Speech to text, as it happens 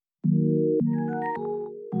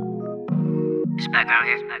It's back out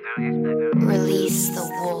here, it's back out here, it's back out here. Release the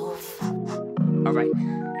wolf. Alright.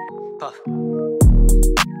 Puff.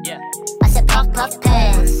 Yeah. I said puff, puff,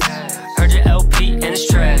 pass. Heard your LP and it's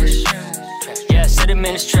trash. Yeah, I said it,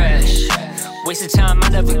 man, it's trash. Waste of time, I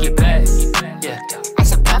never get back. Yeah. I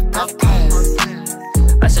said puff, puff, pass.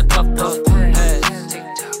 I said puff, puff, pass.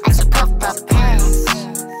 I said puff, puff, pass.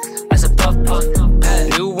 I said puff, puff,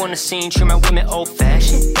 pass. New on the scene, treat my women old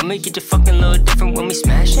fashioned. Let me get you fucking a little different when we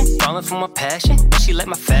smashing. Falling for my passion, she like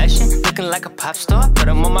my fashion. Looking like a pop star, but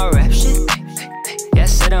I'm on my rap shit. Yeah, I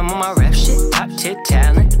said I'm on my rap shit. Top tier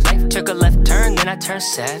talent. Life took a left turn, then I turned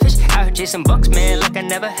savage. Out here chasing bucks, man, like I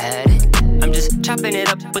never had it. I'm just chopping it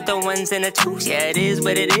up with the ones and the twos. Yeah, it is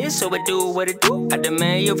what it is, so it do what it do. I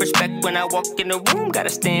demand your respect when I walk in the room. Gotta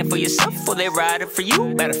stand for yourself or they ride it for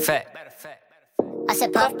you. Matter of fact. I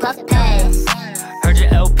said puff, puff, pass. Heard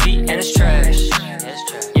your LP and it's trash.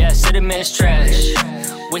 Yeah, I said it, man, it's trash.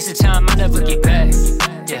 Waste of time, I never get back.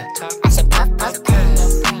 Yeah. I said puff, puff,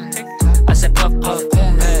 pass. I said puff, puff,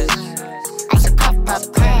 pass. I said puff,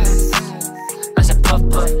 puff, pass. I said puff,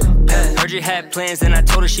 puff, pass. Heard you had plans and I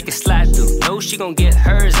told her she could slide through. Know she gon' get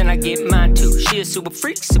hers and I get mine too. She a super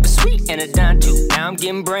freak, super sweet, and a dime too. Now I'm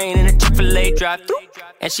getting brain in a Chick-fil-A drive-thru.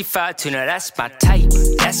 And she 5'2", now that's my type.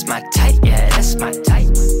 That's my type, yeah, that's my type.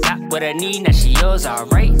 Got what I need, now she yours,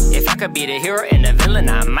 alright. If I could be the hero and the villain,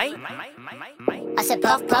 I might. I said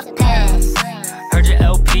puff, puff, pass. Heard your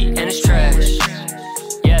LP and it's trash.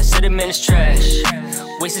 Yeah, I said it, man, it's trash.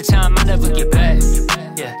 Waste of time, I never get back.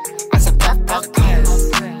 Yeah. I said puff, puff, pass.